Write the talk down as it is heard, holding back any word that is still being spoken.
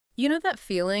You know that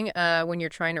feeling when you're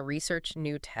trying to research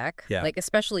new tech? Yeah. Like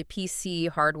especially PC,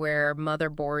 hardware,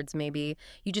 motherboards maybe.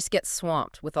 You just get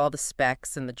swamped with all the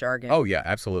specs and the jargon. Oh, yeah,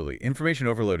 absolutely. Information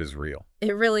overload is real.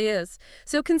 It really is.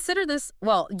 So consider this,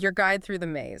 well, your guide through the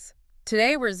maze.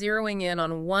 Today we're zeroing in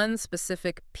on one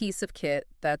specific piece of kit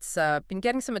that's been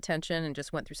getting some attention and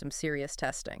just went through some serious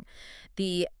testing.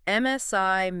 The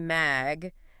MSI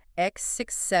MAG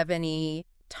X670E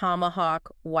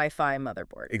Tomahawk Wi-Fi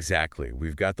motherboard. Exactly.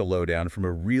 We've got the lowdown from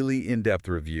a really in-depth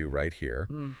review right here.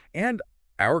 Mm. And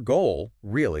our goal,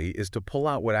 really, is to pull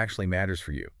out what actually matters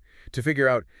for you. To figure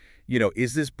out,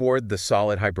 is this board the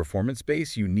solid high-performance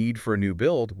base you need for a new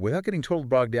build without getting totally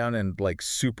bogged down in, like,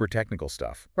 super technical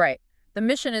stuff? Right. The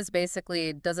mission is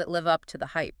basically, does it live up to the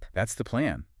hype? That's the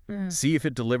plan. Mm. See if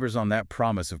it delivers on that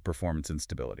promise of performance and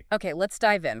stability. Okay, let's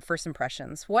dive in. First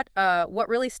impressions. What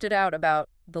really stood out about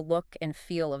the look and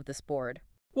feel of this board?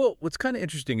 Well, what's kind of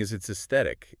interesting is its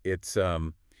aesthetic. It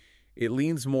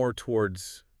leans more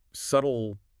towards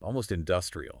subtle, almost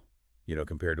industrial,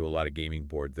 compared to a lot of gaming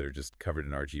boards that are just covered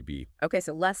in RGB. Okay,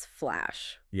 so less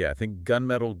flash. Yeah, I think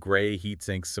gunmetal, gray, heat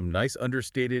sinks, some nice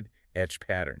understated etch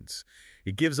patterns.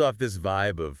 It gives off this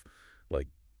vibe of, like,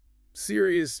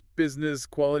 serious business,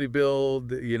 quality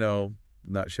build,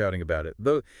 not shouting about it.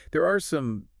 Though there are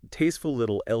some tasteful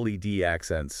little LED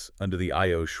accents under the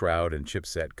I/O shroud and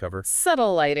chipset cover.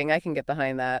 Subtle lighting, I can get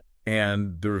behind that.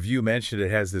 And the review mentioned it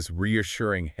has this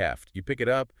reassuring heft. You pick it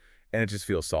up, and it just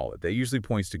feels solid. That usually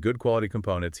points to good quality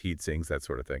components, heat sinks, that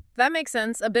sort of thing. That makes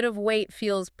sense. A bit of weight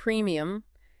feels premium.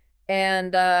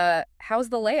 And how's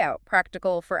the layout?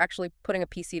 Practical for actually putting a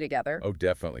PC together? Oh,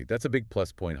 definitely. That's a big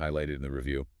plus point highlighted in the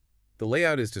review. The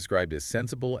layout is described as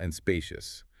sensible and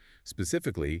spacious.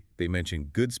 Specifically, they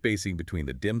mention good spacing between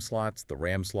the DIMM slots, the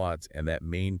RAM slots, and that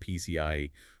main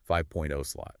PCIe 5.0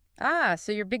 slot. Ah,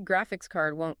 so your big graphics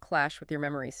card won't clash with your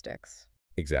memory sticks.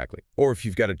 Exactly. Or if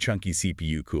you've got a chunky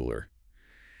CPU cooler.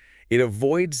 It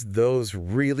avoids those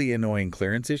really annoying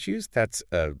clearance issues. It's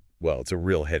a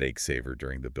real headache saver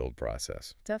during the build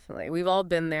process. Definitely. We've all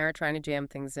been there trying to jam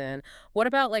things in. What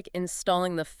about, like,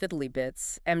 installing the fiddly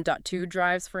bits? M.2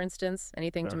 drives, for instance?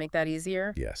 Anything to make that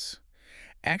easier? Yes.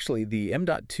 Actually, the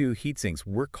M.2 heatsinks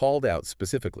were called out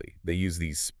specifically. They use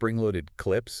these spring-loaded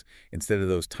clips instead of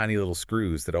those tiny little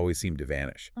screws that always seem to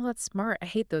vanish. Oh, that's smart. I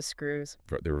hate those screws.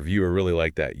 The reviewer really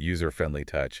liked that user-friendly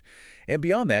touch. And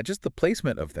beyond that, just the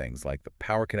placement of things like the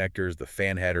power connectors, the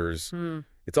fan headers,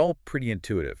 it's all pretty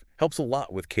intuitive. Helps a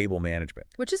lot with cable management.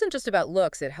 Which isn't just about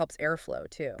looks, it helps airflow,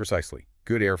 too. Precisely.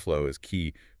 Good airflow is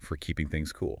key for keeping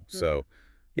things cool. So,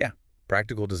 yeah.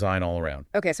 Practical design all around.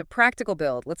 Okay, so practical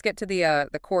build. Let's get to the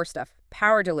core stuff.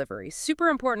 Power delivery. Super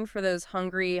important for those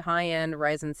hungry, high-end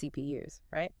Ryzen CPUs,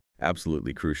 right?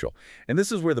 Absolutely crucial. And this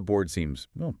is where the board seems,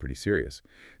 well, pretty serious.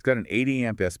 It's got an 80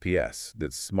 amp SPS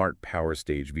that's smart power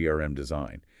stage VRM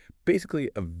design. Basically,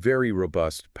 a very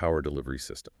robust power delivery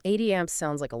system. 80 amps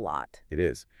sounds like a lot. It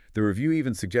is. The review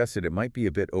even suggested it might be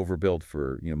a bit overbuilt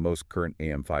for, most current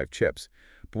AM5 chips.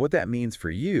 But what that means for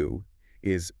you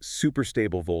is super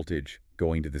stable voltage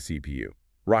going to the CPU.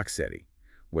 Rock steady,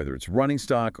 whether it's running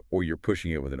stock or you're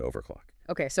pushing it with an overclock.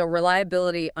 Okay, so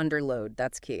reliability under load,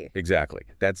 that's key. Exactly.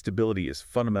 That stability is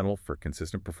fundamental for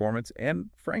consistent performance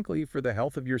and, frankly, for the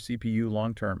health of your CPU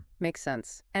long term. Makes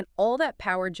sense. And all that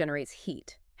power generates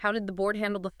heat. How did the board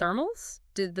handle the thermals?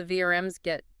 Did the VRMs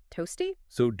get toasty?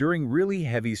 So during really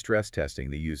heavy stress testing,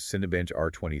 they used Cinebench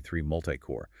R23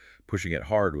 multi-core, pushing it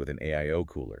hard with an AIO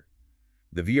cooler.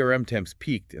 The VRM temps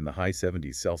peaked in the high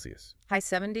 70s Celsius. High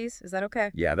 70s? Is that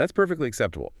okay? Yeah, that's perfectly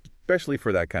acceptable, especially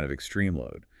for that kind of extreme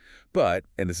load. But,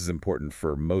 and this is important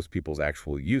for most people's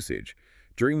actual usage,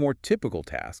 during more typical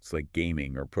tasks like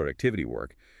gaming or productivity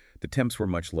work, the temps were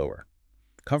much lower,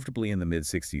 comfortably in the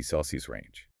mid-60s Celsius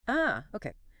range. Ah,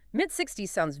 okay. Mid-60s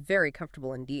sounds very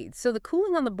comfortable indeed. So the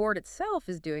cooling on the board itself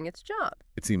is doing its job.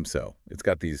 It seems so. It's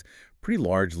got these pretty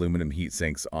large aluminum heat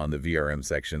sinks on the VRM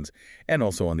sections and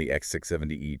also on the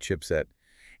X670E chipset.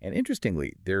 And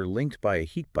interestingly, they're linked by a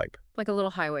heat pipe. Like a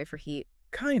little highway for heat.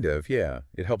 Kind of, yeah.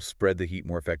 It helps spread the heat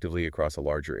more effectively across a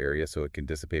larger area so it can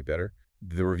dissipate better.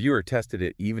 The reviewer tested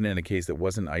it even in a case that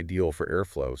wasn't ideal for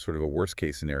airflow, sort of a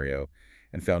worst-case scenario,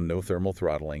 and found no thermal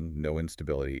throttling, no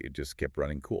instability. It just kept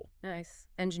running cool. Nice.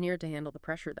 Engineered to handle the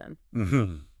pressure then.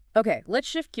 Mm-hmm. Okay, let's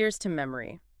shift gears to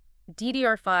memory.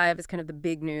 DDR5 is kind of the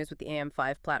big news with the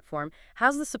AM5 platform.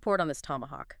 How's the support on this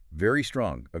Tomahawk? Very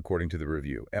strong, according to the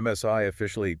review. MSI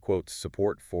officially quotes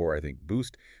support for, I think,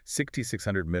 boost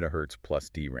 6600 MHz plus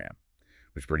DRAM,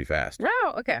 which is pretty fast.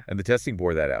 Wow, okay. And the testing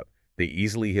bore that out. They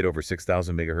easily hit over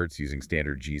 6,000 MHz using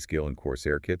standard G-Skill and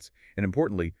Corsair kits, and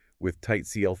importantly, with tight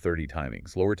CL30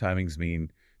 timings. Lower timings mean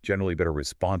generally better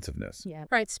responsiveness. Yeah.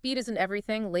 Right, speed isn't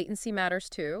everything. Latency matters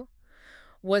too.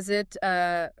 Was it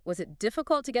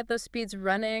difficult to get those speeds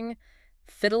running,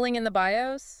 fiddling in the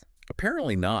BIOS?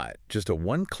 Apparently not. Just a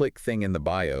one-click thing in the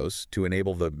BIOS to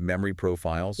enable the memory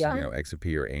profiles,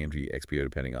 XMP or AMD EXPO,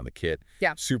 depending on the kit.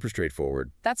 Yeah. Super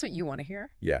straightforward. That's what you want to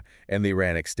hear. Yeah. And they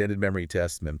ran extended memory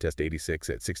tests, MemTest 86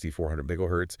 at 6400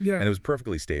 megahertz. Yeah. And it was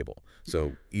perfectly stable.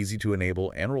 So easy to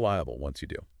enable and reliable once you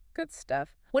do. Good stuff.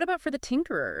 What about for the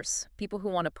tinkerers? People who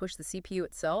want to push the CPU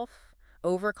itself?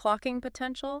 Overclocking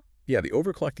potential? Yeah, the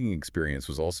overclocking experience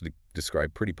was also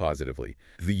described pretty positively.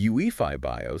 The UEFI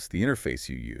BIOS, the interface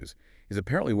you use, is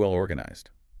apparently well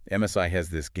organized. MSI has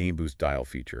this Game Boost dial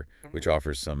feature, which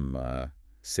offers some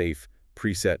safe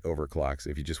preset overclocks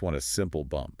if you just want a simple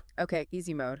bump. Okay,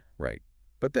 easy mode. Right.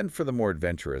 But then for the more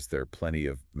adventurous, there are plenty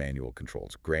of manual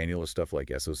controls. Granular stuff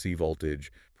like SoC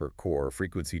voltage, per core,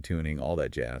 frequency tuning, all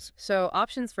that jazz. So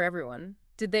options for everyone.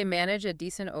 Did they manage a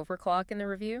decent overclock in the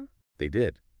review? They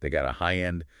did. They got a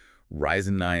high-end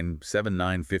Ryzen 9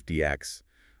 7950X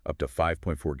up to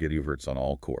 5.4 gigahertz on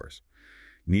all cores.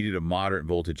 Needed a moderate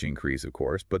voltage increase, of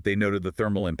course, but they noted the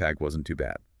thermal impact wasn't too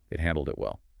bad. It handled it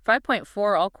well.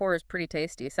 5.4 all-core is pretty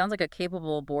tasty. Sounds like a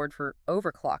capable board for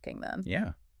overclocking then.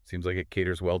 Yeah. Seems like it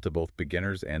caters well to both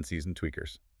beginners and seasoned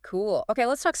tweakers. Cool. Okay,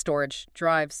 let's talk storage.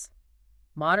 Drives.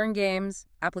 Modern games,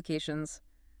 applications,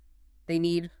 they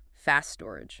need fast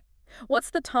storage. What's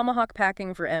the Tomahawk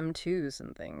packing for M2s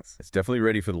and things? It's definitely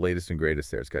ready for the latest and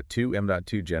greatest there. It's got two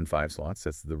M.2 Gen5 slots.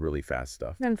 That's the really fast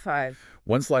stuff. Gen5.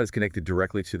 One slot is connected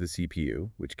directly to the CPU,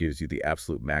 which gives you the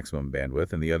absolute maximum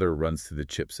bandwidth, and the other runs to the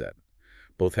chipset.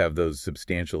 Both have those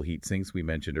substantial heat sinks we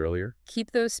mentioned earlier.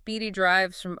 Keep those speedy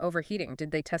drives from overheating.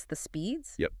 Did they test the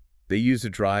speeds? Yep. They used a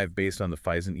drive based on the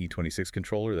Phison E26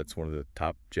 controller. That's one of the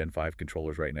top Gen 5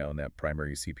 controllers right now in that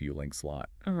primary CPU link slot.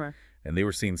 And they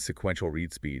were seeing sequential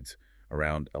read speeds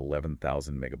around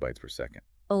 11,000 megabytes per second.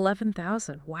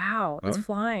 11,000. Wow, that's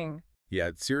flying. Yeah,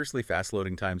 it's seriously fast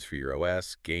loading times for your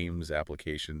OS, games,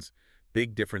 applications.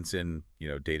 Big difference in,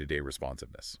 day-to-day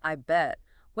responsiveness. I bet.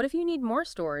 What if you need more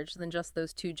storage than just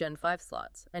those two Gen 5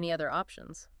 slots? Any other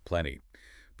options? Plenty.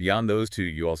 Beyond those two,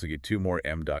 you also get two more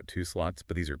M.2 slots,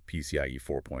 but these are PCIe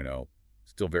 4.0.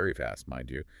 Still very fast, mind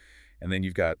you. And then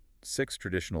you've got 6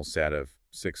 traditional SATA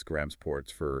 6 grams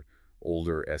ports for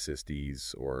older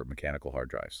SSDs or mechanical hard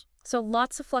drives. So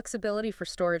lots of flexibility for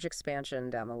storage expansion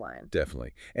down the line.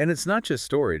 Definitely. And it's not just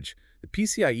storage. The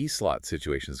PCIe slot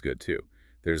situation is good too.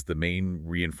 There's the main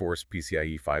reinforced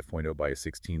PCIe 5.0 by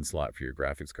 16 slot for your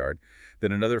graphics card.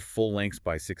 Then another full-length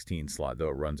by 16 slot, though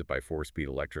it runs it by 4-speed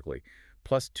electrically,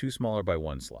 plus 2 smaller by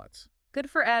 1 slots. Good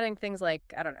for adding things like,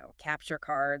 capture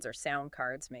cards or sound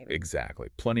cards maybe. Exactly.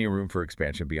 Plenty of room for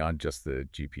expansion beyond just the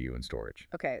GPU and storage.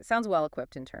 Okay, sounds well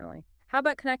equipped internally. How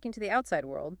about connecting to the outside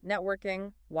world?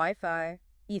 Networking, Wi-Fi,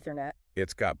 Ethernet.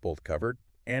 It's got both covered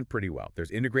and pretty well.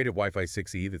 There's integrated Wi-Fi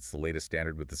 6E, that's the latest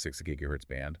standard with the 6 gigahertz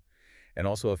band, and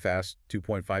also a fast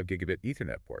 2.5 gigabit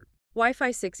Ethernet port.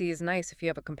 Wi-Fi 6E is nice if you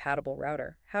have a compatible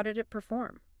router. How did it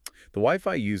perform? The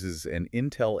Wi-Fi uses an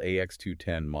Intel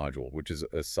AX210 module, which is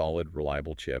a solid,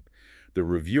 reliable chip. The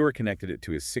reviewer connected it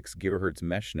to a 6 gigahertz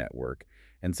mesh network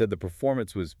and said the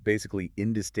performance was basically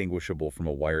indistinguishable from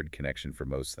a wired connection for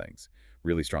most things.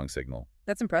 Really strong signal.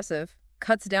 That's impressive.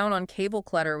 Cuts down on cable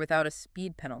clutter without a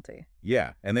speed penalty.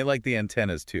 Yeah, and they like the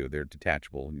antennas too. They're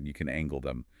detachable, and you can angle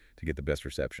them to get the best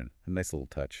reception. A nice little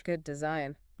touch. Good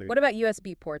design. What about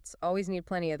USB ports? Always need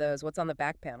plenty of those. What's on the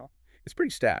back panel? It's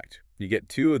pretty stacked. You get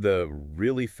 2 of the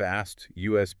really fast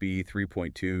USB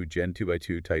 3.2 Gen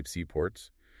 2x2 Type-C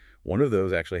ports. One of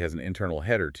those actually has an internal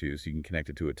header too, so you can connect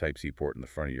it to a Type-C port in the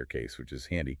front of your case, which is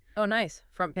handy. Oh, nice.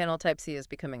 Front panel Type-C is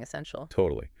becoming essential.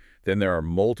 Totally. Then there are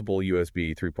multiple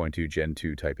USB 3.2 Gen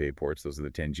 2 Type-A ports. Those are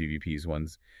the 10 GBPs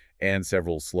ones, and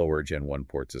several slower Gen 1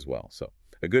 ports as well. So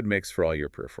a good mix for all your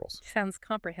peripherals. Sounds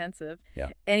comprehensive. Yeah.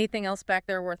 Anything else back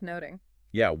there worth noting?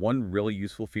 Yeah, one really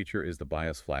useful feature is the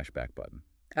BIOS flashback button.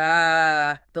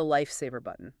 Ah, the lifesaver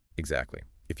button. Exactly.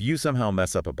 If you somehow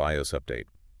mess up a BIOS update,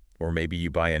 or maybe you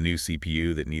buy a new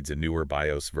CPU that needs a newer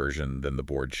BIOS version than the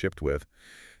board shipped with,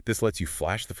 this lets you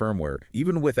flash the firmware,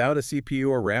 even without a CPU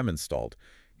or RAM installed.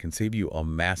 It can save you a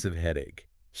massive headache.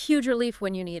 Huge relief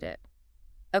when you need it.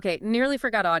 Okay, nearly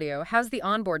forgot audio. How's the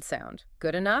onboard sound?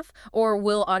 Good enough? Or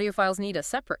will audiophiles need a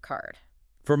separate card?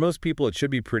 For most people, it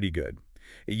should be pretty good.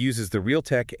 It uses the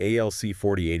Realtek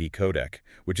ALC4080 codec,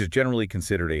 which is generally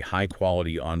considered a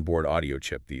high-quality onboard audio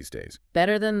chip these days.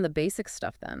 Better than the basic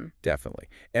stuff, then. Definitely.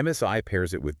 MSI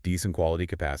pairs it with decent quality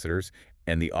capacitors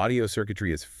And the audio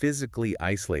circuitry is physically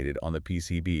isolated on the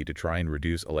PCB to try and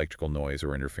reduce electrical noise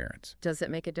or interference. Does it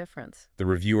make a difference? The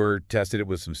reviewer tested it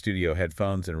with some studio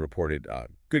headphones and reported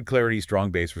good clarity,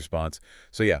 strong bass response.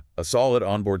 So yeah, a solid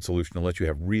onboard solution to let you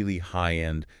have really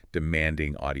high-end,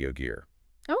 demanding audio gear.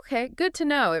 Okay, good to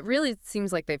know. It really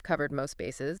seems like they've covered most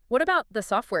bases. What about the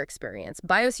software experience?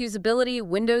 BIOS usability,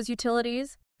 Windows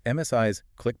utilities? MSI's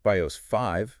ClickBIOS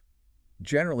 5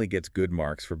 generally gets good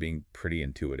marks for being pretty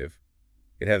intuitive.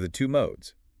 It has the two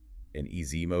modes, an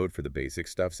EZ mode for the basic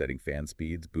stuff, setting fan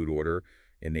speeds, boot order,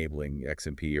 enabling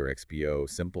XMP or XPO,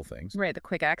 simple things. Right, the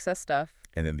quick access stuff.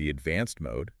 And then the advanced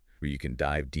mode, where you can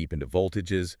dive deep into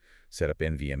voltages, set up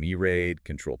NVMe RAID,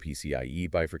 control PCIe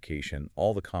bifurcation,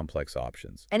 all the complex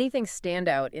options. Anything stand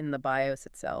out in the BIOS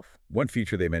itself? One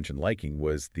feature they mentioned liking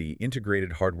was the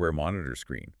integrated hardware monitor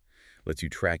screen. Lets you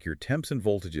track your temps and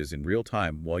voltages in real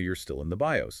time while you're still in the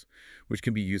BIOS, which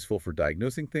can be useful for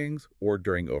diagnosing things or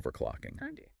during overclocking.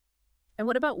 And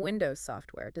what about Windows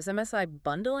software? Does MSI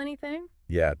bundle anything?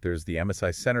 Yeah, there's the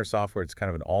MSI Center software. It's kind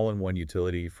of an all-in-one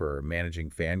utility for managing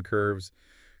fan curves,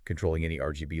 controlling any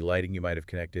RGB lighting you might have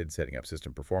connected, setting up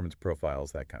system performance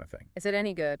profiles, that kind of thing. Is it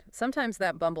any good? Sometimes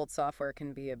that bundled software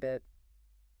can be a bit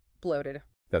bloated.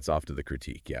 That's often the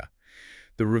critique, yeah.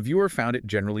 The reviewer found it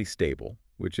generally stable,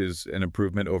 which is an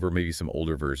improvement over maybe some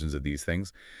older versions of these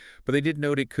things. But they did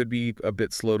note it could be a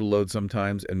bit slow to load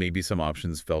sometimes, and maybe some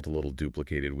options felt a little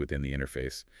duplicated within the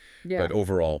interface. Yeah. But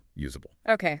overall, usable.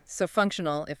 Okay, so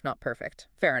functional, if not perfect.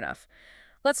 Fair enough.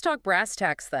 Let's talk brass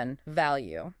tacks then,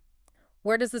 value.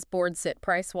 Where does this board sit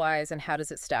price-wise, and how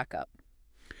does it stack up?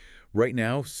 Right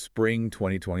now, spring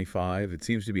 2025, it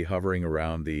seems to be hovering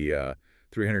around the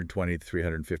 320 to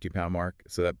 350 pound mark.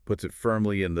 So that puts it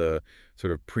firmly in the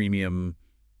sort of premium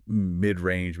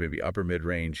mid-range, maybe upper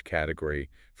mid-range category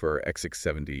for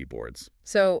X670E boards.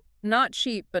 So not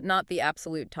cheap, but not the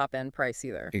absolute top-end price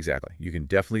either. Exactly. You can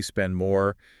definitely spend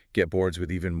more, get boards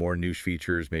with even more niche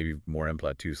features, maybe more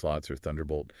M.2 slots or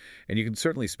Thunderbolt. And you can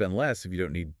certainly spend less if you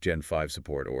don't need Gen 5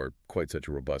 support or quite such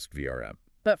a robust VRM.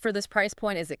 But for this price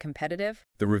point, is it competitive?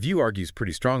 The review argues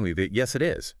pretty strongly that yes, it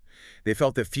is. They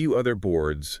felt that few other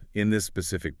boards in this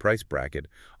specific price bracket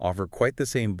offer quite the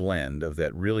same blend of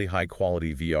that really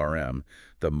high-quality VRM,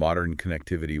 the modern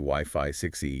connectivity Wi-Fi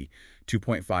 6E,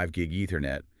 2.5 gig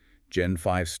Ethernet, Gen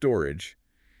 5 storage,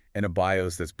 and a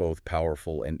BIOS that's both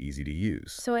powerful and easy to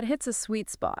use. So it hits a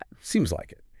sweet spot. Seems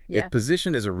like it. Yeah. It's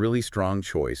positioned as a really strong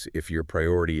choice if your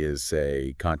priority is,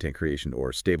 say, content creation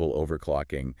or stable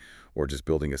overclocking or just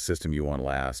building a system you want to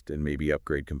last and maybe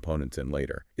upgrade components in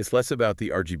later. It's less about the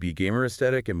RGB gamer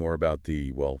aesthetic and more about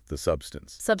the, well, the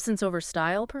substance. Substance over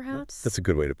style, perhaps? That's a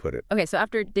good way to put it. Okay, so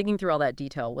after digging through all that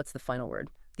detail, what's the final word?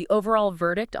 The overall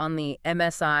verdict on the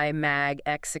MSI MAG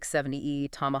X670E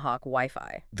Tomahawk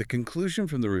Wi-Fi. The conclusion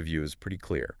from the review is pretty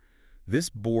clear. This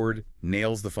board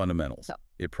nails the fundamentals. Oh.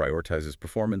 It prioritizes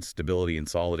performance, stability, and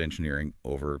solid engineering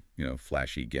over,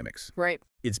 flashy gimmicks. Right.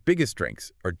 Its biggest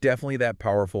strengths are definitely that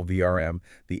powerful VRM,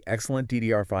 the excellent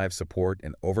DDR5 support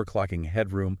and overclocking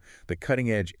headroom, the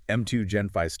cutting-edge M.2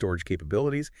 Gen5 storage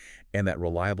capabilities, and that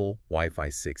reliable Wi-Fi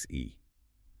 6E.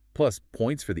 Plus,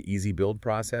 points for the easy build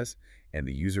process and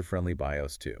the user-friendly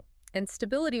BIOS too. And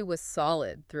stability was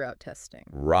solid throughout testing.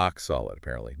 Rock solid,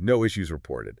 apparently. No issues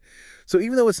reported. So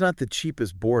even though it's not the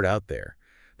cheapest board out there,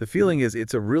 the feeling is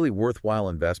it's a really worthwhile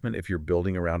investment if you're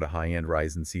building around a high-end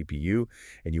Ryzen CPU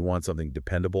and you want something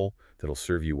dependable that'll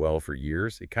serve you well for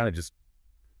years. It kind of just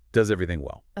does everything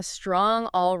well. A strong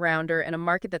all-rounder in a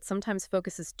market that sometimes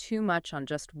focuses too much on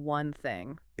just one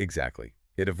thing. Exactly.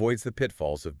 It avoids the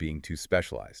pitfalls of being too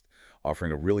specialized,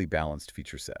 offering a really balanced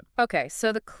feature set. Okay,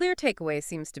 so the clear takeaway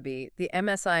seems to be the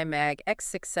MSI MAG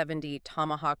X670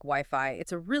 Tomahawk Wi-Fi.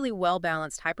 It's a really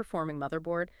well-balanced, high-performing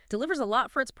motherboard. Delivers a lot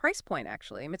for its price point,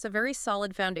 actually. It's a very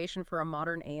solid foundation for a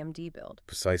modern AMD build.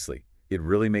 Precisely. It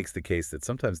really makes the case that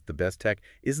sometimes the best tech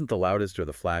isn't the loudest or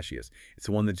the flashiest. It's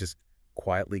the one that just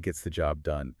quietly gets the job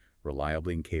done,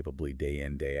 reliably and capably day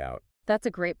in, day out. That's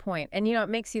a great point. And, it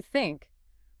makes you think.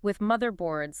 With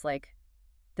motherboards like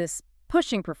this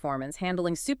pushing performance,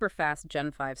 handling super fast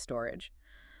Gen 5 storage,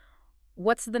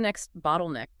 what's the next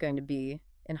bottleneck going to be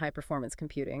in high-performance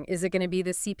computing? Is it going to be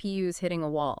the CPUs hitting a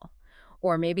wall?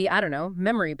 Or maybe, I don't know,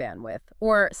 memory bandwidth?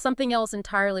 Or something else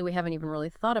entirely we haven't even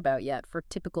really thought about yet for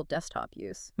typical desktop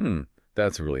use?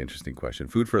 That's a really interesting question.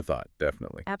 Food for thought,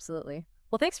 definitely. Absolutely.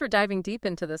 Well, thanks for diving deep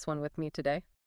into this one with me today.